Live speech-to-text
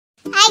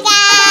Hi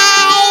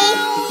guys!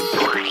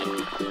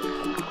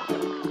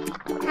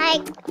 Hi.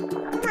 Oh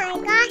my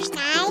gosh,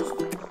 guys.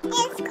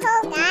 It's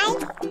cool, guys.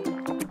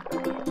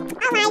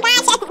 Oh my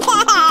gosh, it's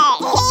good.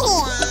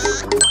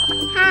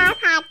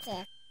 Hot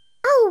potato.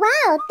 Oh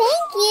wow,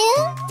 thank you.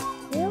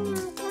 You're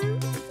welcome.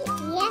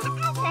 Yeah,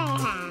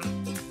 Azariah.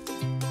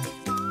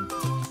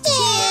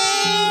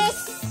 Cheers!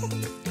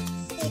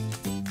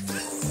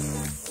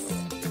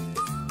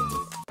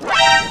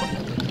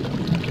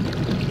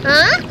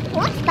 Huh?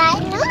 What's that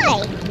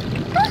noise?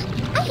 Huh,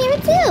 I hear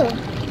it too.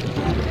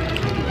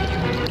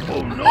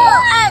 Oh no!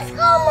 Oh, it's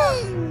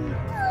coming!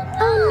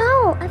 Oh no,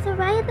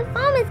 Azariah, the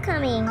foam is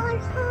coming. Oh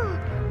no,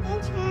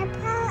 it's your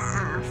power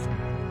off.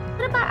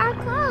 What about our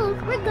clothes?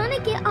 We're gonna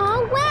get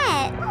all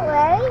wet. Don't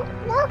worry,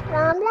 no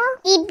problem.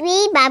 Beep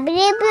beep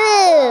babbly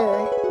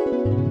boo.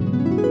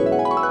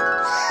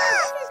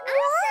 This is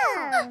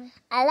awesome.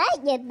 I like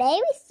your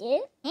baby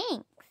suit.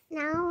 Thanks.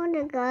 Now I want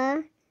to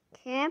go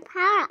turn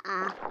power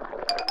off.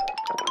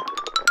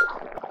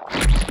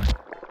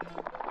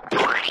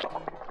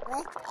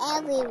 It's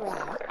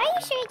everywhere. Are you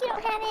sure you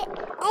don't have it?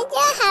 I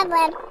do have a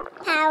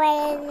power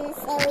in this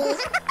series.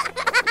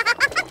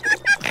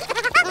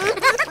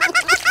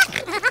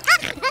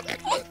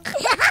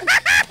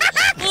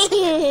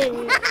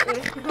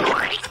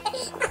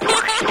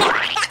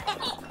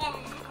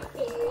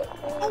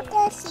 I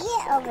don't see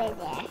it over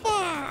there.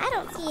 Yeah, I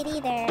don't see it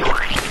either.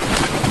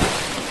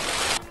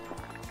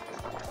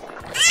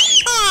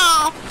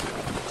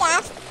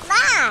 That's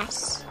flash.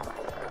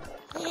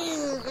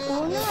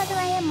 Oh no,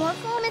 Azariah, more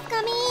foam is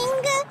coming.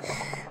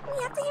 We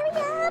have to hurry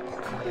up.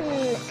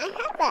 I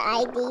have an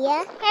idea.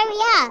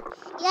 Hurry up.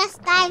 Let's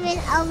dive in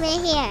over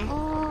here.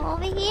 Oh,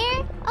 over here?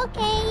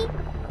 Okay.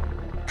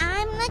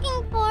 I'm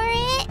looking for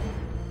it.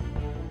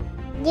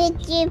 Did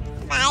you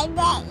find it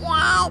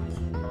yet?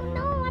 Oh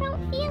no, I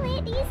don't feel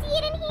it. Do you see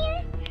it in here?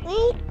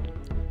 Wait,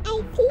 I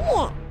see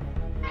it.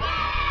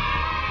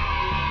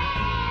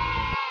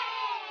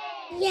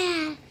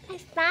 Yeah,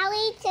 it's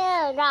probably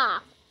turned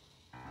off.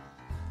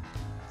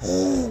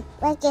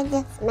 Look at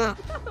this map.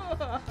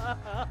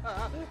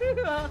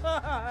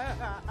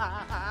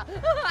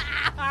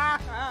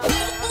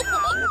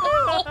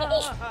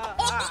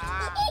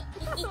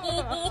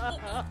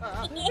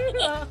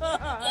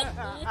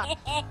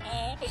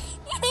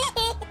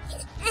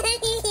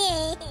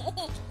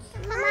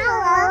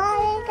 Tomorrow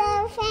is a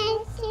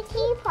fancy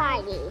tea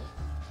party.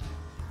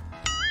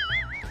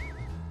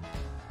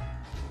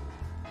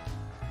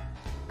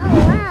 Oh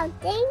wow,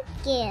 thank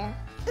you.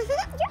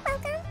 You're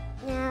welcome.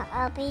 Now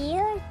open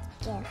your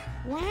gift.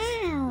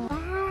 Wow.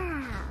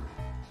 Wow.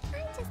 I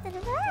just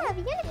love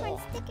unicorn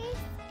stickers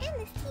and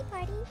this tea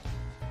party.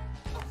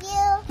 Thank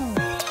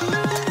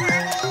you.